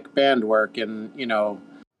doing like band work and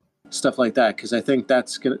stuff like that, because I think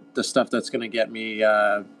that's the stuff that's gonna get me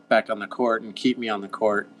back on the court and keep me on the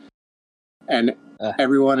court. And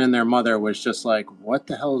everyone and their mother was just like, "What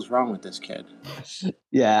the hell is wrong with this kid?"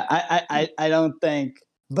 Yeah, I don't think,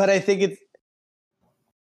 but I think it's,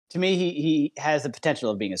 to me, he has the potential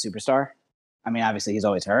of being a superstar. I mean, obviously he's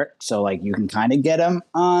always hurt, so like you can kind of get him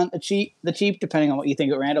on the cheap, depending on what you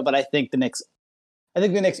think of Randall. But I think the Knicks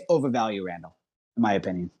overvalue Randall, in my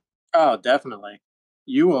opinion. Oh, definitely.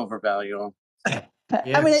 You overvalue him.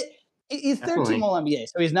 Yeah. I mean, he's third team All NBA,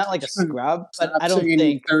 so he's not like a scrub. But I don't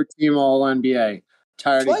think third team All NBA.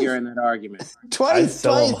 Tired of hearing that argument. I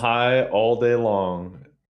sell him high all day long.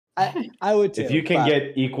 I would too. If you can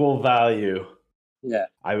get equal value, yeah,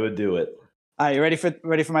 I would do it. All right, you ready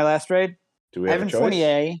for my last trade? Do we have Evan a choice?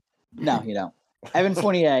 Fournier? No, you don't. Evan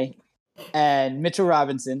Fournier and Mitchell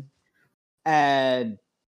Robinson and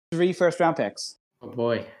 3 first-round picks. Oh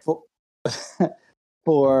boy.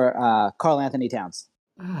 For Karl Anthony Towns.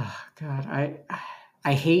 Oh God,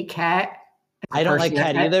 I hate Cat. I don't like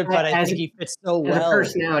Cat either, but I think he fits so well. As a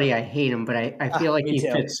personality, I hate him, but I feel like he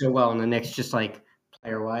fits so well in the Knicks, just like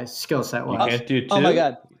player-wise, skill set-wise. You can't do 2? Oh my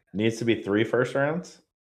God. Needs to be 3 first rounds?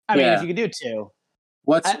 I mean, if you could do 2.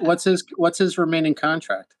 What's his remaining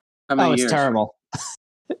contract? How many years? It's terrible.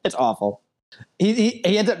 It's awful. He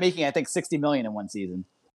ends up making, I think, $60 million in one season.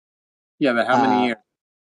 Yeah, but how many years?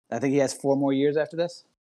 I think he has 4 more years after this.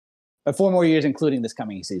 But 4 more years, including this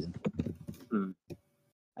coming season.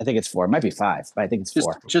 I think it's 4. It might be 5, but I think it's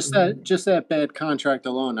 4. Just that bad contract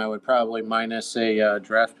alone, I would probably minus a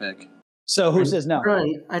draft pick. So who says no?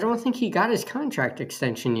 I don't think he got his contract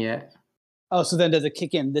extension yet. Oh, so then does it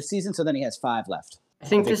kick in this season? So then he has 5 left. I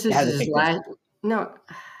think this is his last. No.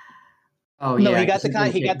 Oh no, yeah. he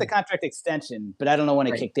got the contract extension, but I don't know when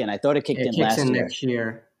it kicked in. I thought it kicked in last year. Next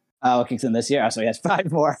year. Oh, it kicks in this year. So he has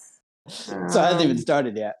 5 more. So it hasn't even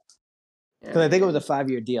started yet. Because I think it was a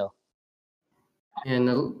 5-year deal. And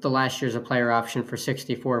the last year's a player option for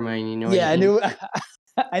 $64 million. Yeah, I knew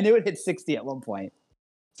it hit 60 at one point.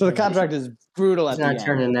 So the contract is brutal at the end. He's not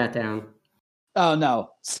turning that down. Oh no,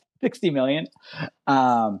 $60 million.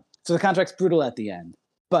 So the contract's brutal at the end.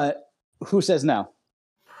 But who says no?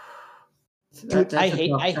 That's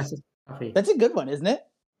a good one, isn't it?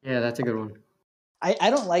 Yeah, that's a good one. I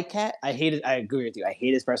don't like Cat. I hate it. I agree with you. I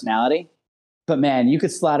hate his personality. But man, you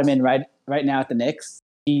could slot him in right now at the Knicks.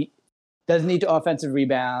 He doesn't need to offensive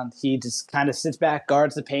rebound. He just kind of sits back,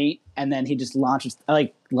 guards the paint, and then he just launches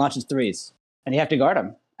threes. And you have to guard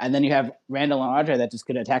him. And then you have Randall and RJ that just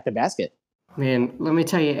could attack the basket. Man, let me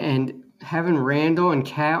tell you, and having Randall and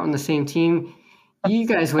Cat on the same team, you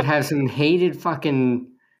guys would have some hated fucking.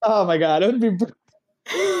 Oh my God, it would be.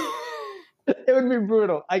 It would be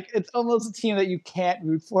brutal. Like, it's almost a team that you can't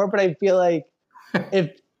root for. But I feel like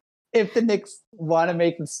if the Knicks want to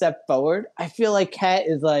make a step forward, I feel like Cat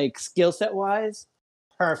is like skill set wise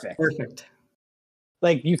perfect.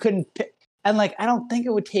 Like you couldn't pick, and like I don't think it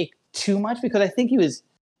would take too much because I think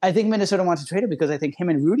Minnesota wants to trade him because I think him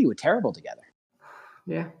and Rudy were terrible together.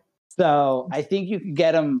 Yeah. So I think you could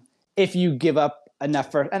get him if you give up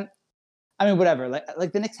enough for, and I mean whatever.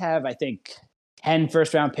 Like the Knicks have, I think, 10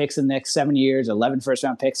 first-round picks in the next 7 years, 11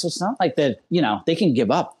 first-round picks. So it's not like that, they can give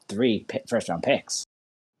up 3 first-round picks.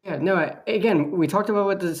 Yeah, no, again, we talked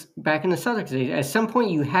about this back in the Celtics days. At some point,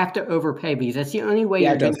 you have to overpay because that's the only way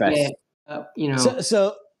you're going to get,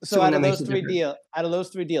 So out of those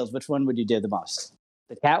 3 deals, which one would you do the most?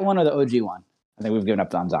 The Cat one or the OG one? I think we've given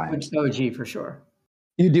up on Zion. OG for sure.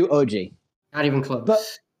 You do OG. Not even close.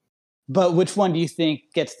 But which one do you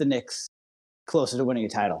think gets the Knicks closer to winning a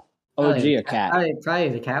title? OG or Cat? Probably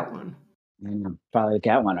the Cat one. Probably the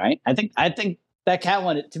Cat one, right? I think that Cat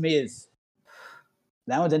one to me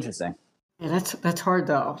that one's interesting. Yeah, that's hard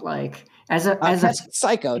though. Like as a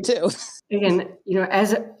psycho too. Again,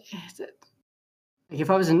 if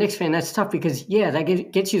I was a Knicks fan, that's tough because that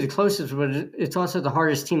gets you the closest, but it's also the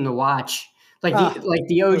hardest team to watch.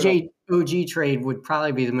 The OG trade would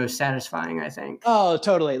probably be the most satisfying, I think. Oh,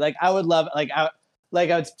 totally. Like I would love I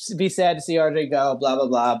would be sad to see RJ go, blah blah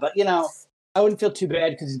blah. But I wouldn't feel too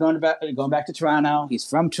bad because he's going back to Toronto. He's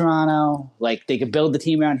from Toronto. Like they could build the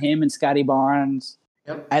team around him and Scotty Barnes.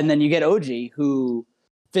 Yep. And then you get OG who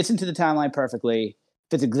fits into the timeline perfectly,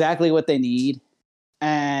 fits exactly what they need,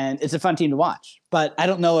 and it's a fun team to watch. But I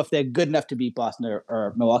don't know if they're good enough to beat Boston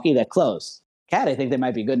or Milwaukee. They're close. Cat, I think they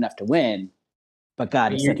might be good enough to win, But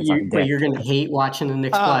God, he's such a fucking But dick. you're going to hate watching the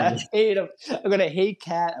Knicks play. I hate him. I'm gonna hate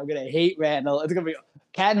Cat. I'm gonna hate Randall. It's gonna be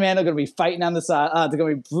Cat and Randall are gonna be fighting on the side. It's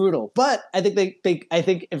gonna be brutal. But I think I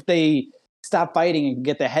think if they stop fighting and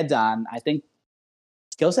get their heads on, I think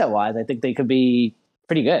skill set wise, I think they could be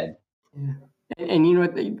pretty good. Yeah. And you know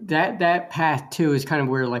what? That path too is kind of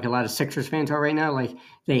where like a lot of Sixers fans are right now. Like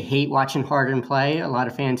they hate watching Harden play. A lot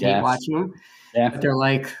of fans hate watching him. Yeah. But they're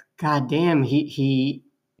like, God damn, he's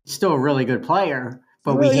still a really good player,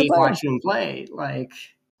 but we hate watching him play. Like,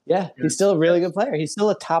 yeah, he's still a really good player. He's still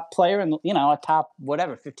a top player and a top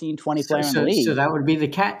whatever 15, 20 player in the league. So that would be the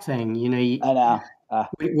Cat thing, I know.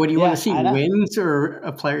 What do you want to see? Wins or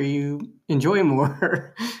a player you enjoy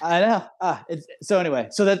more? I know. So anyway,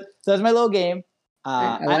 so that's my little game.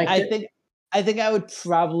 I think I would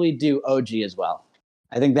probably do OG as well.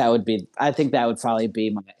 I think that would probably be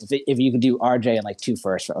my if you could do RJ and like 2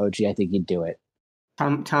 firsts for OG. I think you'd do it.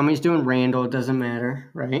 Tommy's doing Randall. It doesn't matter,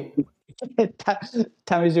 right?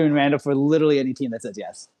 Tommy's doing Randall for literally any team that says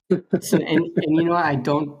yes. and you know what? I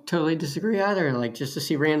don't totally disagree either. Like just to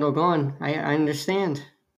see Randall gone, I understand.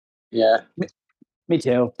 Yeah, me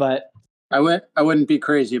too. But I wouldn't be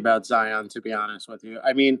crazy about Zion, to be honest with you.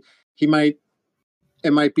 I mean, it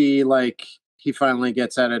might be like he finally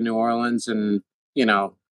gets out of New Orleans and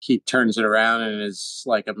he turns it around and is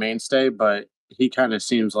like a mainstay, but he kind of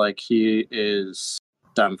seems like he is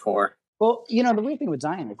done for. Well, the weird thing with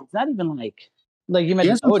Zion is it's not even like you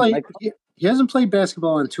mentioned. He hasn't played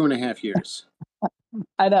basketball in 2.5 years.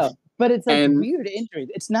 I know, but it's like weird injuries.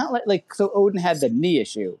 It's not like so Odin had the knee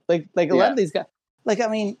issue. Like a lot of these guys. Like I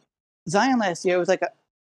mean, Zion last year was like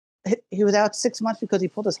he was out 6 months because he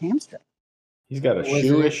pulled his hamstring. He's got a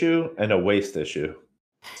shoe issue and a waist issue.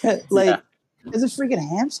 It's a freaking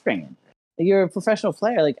hamstring. You're a professional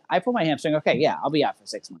player. Like I pull my hamstring. Okay, yeah, I'll be out for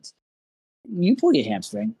 6 months. You pull your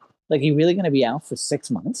hamstring. Like you really going to be out for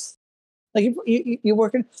 6 months? Like you're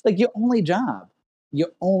working. Like your only job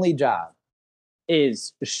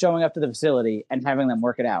is showing up to the facility and having them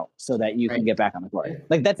work it out so that you can get back on the court.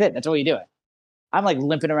 Like that's it. That's all you're doing. I'm like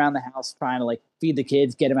limping around the house trying to like feed the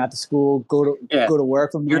kids, get them out to school, go to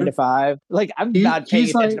work from 9 to 5. Like I'm not paying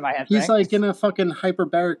attention to my hamstring. He's like in a fucking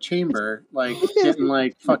hyperbaric chamber, like getting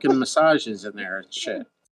like fucking massages in there and shit.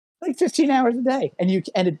 Like 15 hours a day,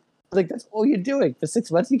 and like that's all you're doing for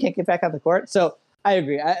 6 months. You can't get back on the court. So I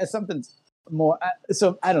agree. Something's more.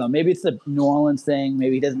 So I don't know. Maybe it's the New Orleans thing.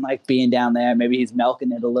 Maybe he doesn't like being down there. Maybe he's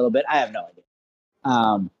milking it a little bit. I have no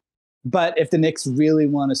idea. But if the Knicks really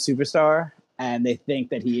want a superstar and they think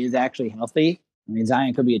that he is actually healthy, I mean,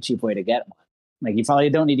 Zion could be a cheap way to get one. Like you probably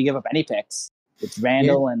don't need to give up any picks. It's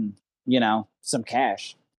Randall and some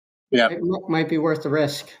cash. Yeah, it might be worth the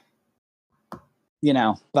risk.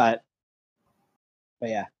 But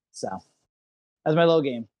yeah. So that's my little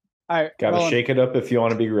game. All right, gotta shake it up if you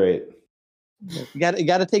want to be great. You got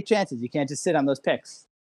to take chances. You can't just sit on those picks.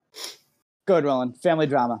 Go ahead, Roland. Family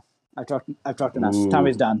drama. I've talked enough. Ooh.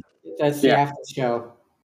 Tommy's done. That's the after show.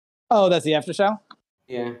 Oh, that's the after show?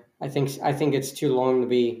 Yeah, I think it's too long to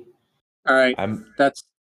be. All right,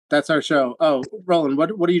 that's our show. Oh, Roland,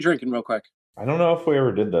 what are you drinking, real quick? I don't know if we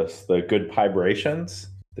ever did this. The Good Vibrations,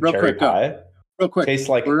 the real cherry quick, pie. Real quick, tastes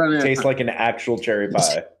like an actual cherry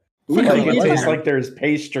pie. It tastes like there's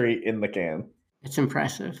pastry in the can. It's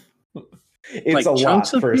impressive. It's like a lot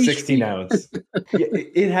for a pastry. 16 ounce.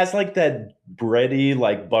 It has like that bready,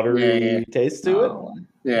 like buttery taste to it.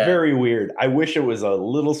 Yeah. Very weird. I wish it was a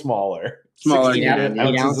little smaller. 16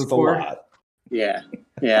 ounces is a lot. Yeah.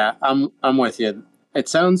 Yeah. I'm with you. It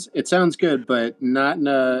sounds good, but not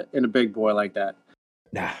in a big boy like that.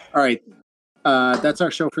 Nah. All right. That's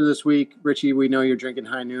our show for this week. Richie, we know you're drinking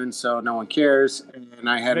High Noon, so no one cares. And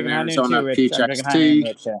I had an Arizona Peach Iced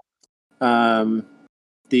Tea.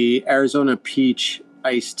 The Arizona Peach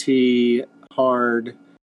Iced Tea Hard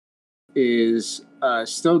is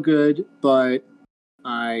still good, but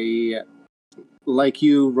I, like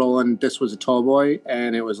you, Roland, this was a tall boy,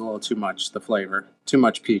 and it was a little too much, the flavor. Too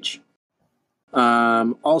much peach.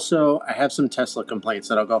 Also, I have some Tesla complaints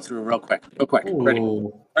that I'll go through real quick. Ready?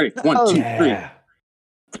 1, 2,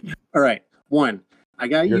 3. All right. 1. I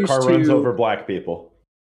got your used car to... runs over black people.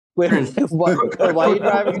 Why are you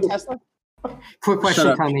driving a Tesla? Quick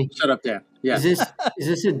question, Tommy. Shut up, Dan. Yeah. Is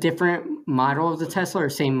this a different model of the Tesla or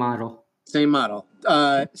same model? Same model.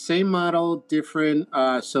 Same model, different.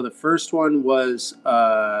 So the first one was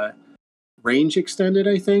range extended,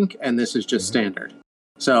 I think, and this is just standard.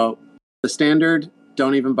 So the standard,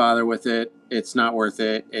 don't even bother with it. It's not worth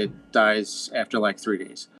it. It dies after like 3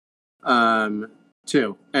 days.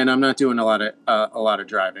 2, and I'm not doing a lot of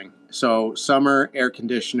driving. So summer, air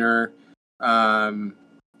conditioner, and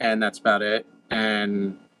that's about it.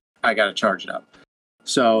 and I got to charge it up.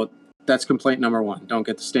 So that's complaint number one. Don't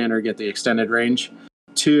get the standard, get the extended range.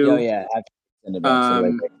 Two, Oh yeah, I've sent it back to the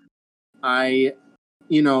right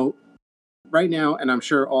there. right now, and I'm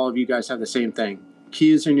sure all of you guys have the same thing.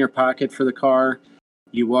 Keys in your pocket for the car.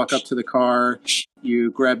 You walk up to the car,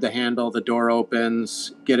 you grab the handle, the door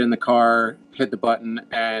opens, get in the car, hit the button,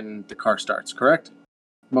 and the car starts, correct?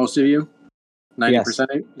 Most of you?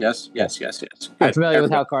 90%? Yes. I'm familiar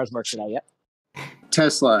with how cars work today, yep.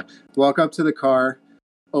 Tesla, walk up to the car,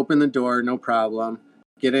 open the door, no problem,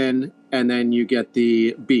 get in, and then you get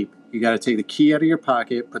the beep. You got to take the key out of your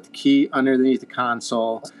pocket, put the key underneath the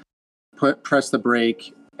console, press the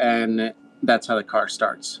brake, and that's how the car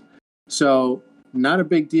starts. So not a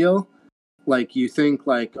big deal. Like you think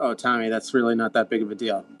like, oh, Tommy, that's really not that big of a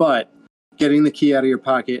deal. But getting the key out of your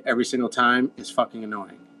pocket every single time is fucking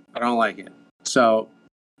annoying. I don't like it. So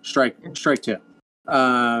strike two.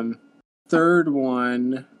 Third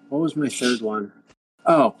one. What was my third one?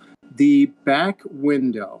 Oh, the back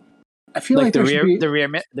window. I feel like the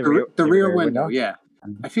rear window. Yeah.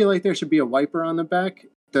 I feel like there should be a wiper on the back.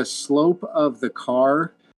 The slope of the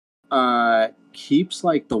car keeps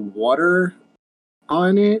like the water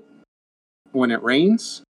on it when it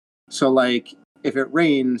rains. So like if it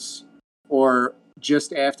rains or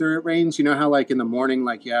just after it rains, you know how like in the morning,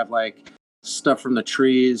 like you have like stuff from the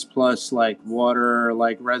trees plus like water,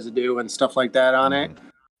 like residue and stuff like that on it.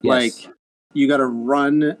 Yes. Like you got to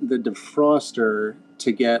run the defroster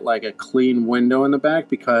to get like a clean window in the back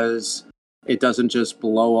because it doesn't just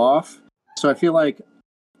blow off. So I feel like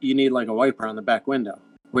you need like a wiper on the back window,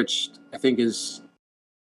 which I think is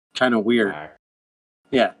kind of weird.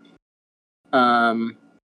 Yeah.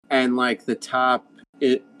 And like the top,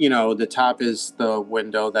 the top is the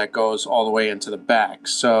window that goes all the way into the back.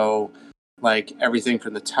 So like everything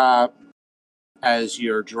from the top as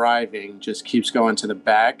you're driving just keeps going to the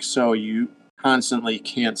back. So you constantly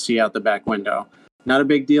can't see out the back window. Not a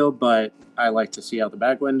big deal, but I like to see out the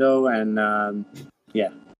back window. And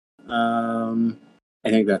I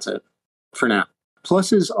think that's it for now.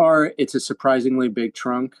 Pluses are it's a surprisingly big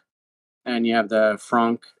trunk, and you have the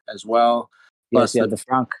frunk as well. Plus the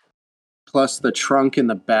frunk. Plus the trunk in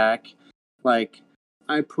the back. Like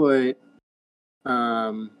I put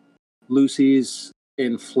Lucy's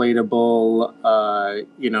inflatable,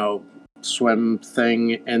 swim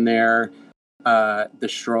thing in there. The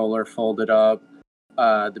stroller folded up.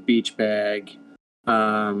 The beach bag.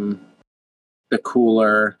 The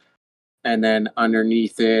cooler. And then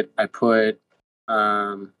underneath it, I put,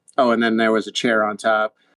 and then there was a chair on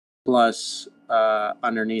top. Plus,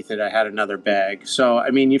 underneath it, I had another bag. So,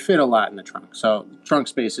 I mean, you fit a lot in the trunk. So, trunk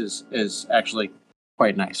space is actually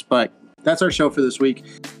quite nice. But that's our show for this week.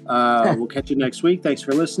 We'll catch you next week. Thanks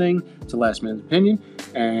for listening to Last Man's Opinion.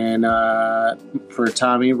 And for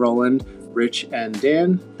Tommy, Roland, Rich, and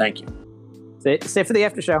Dan, thank you. Stay for the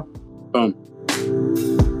after show. Boom.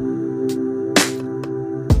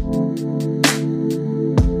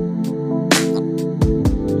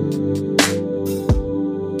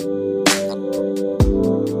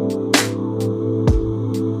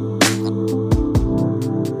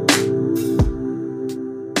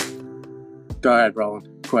 Go ahead, Roland.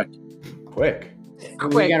 Quick.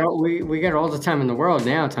 We got all the time in the world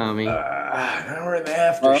now, Tommy. Now we're in the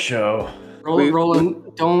after show.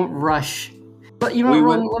 Roland, don't rush. But you know,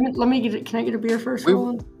 Roland, let me get it. Can I get a beer first,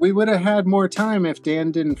 Roland? We would have had more time if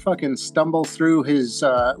Dan didn't fucking stumble through his.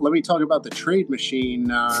 Let me talk about the trade machine.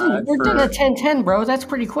 We're done at 10:10, bro. That's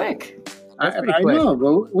pretty quick. I know,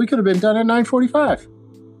 but we could have been done at 9:45.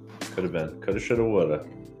 Could have been. Coulda, shoulda, woulda.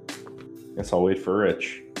 Guess I'll wait for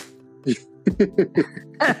Rich.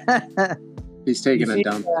 He's taking a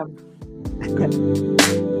dump.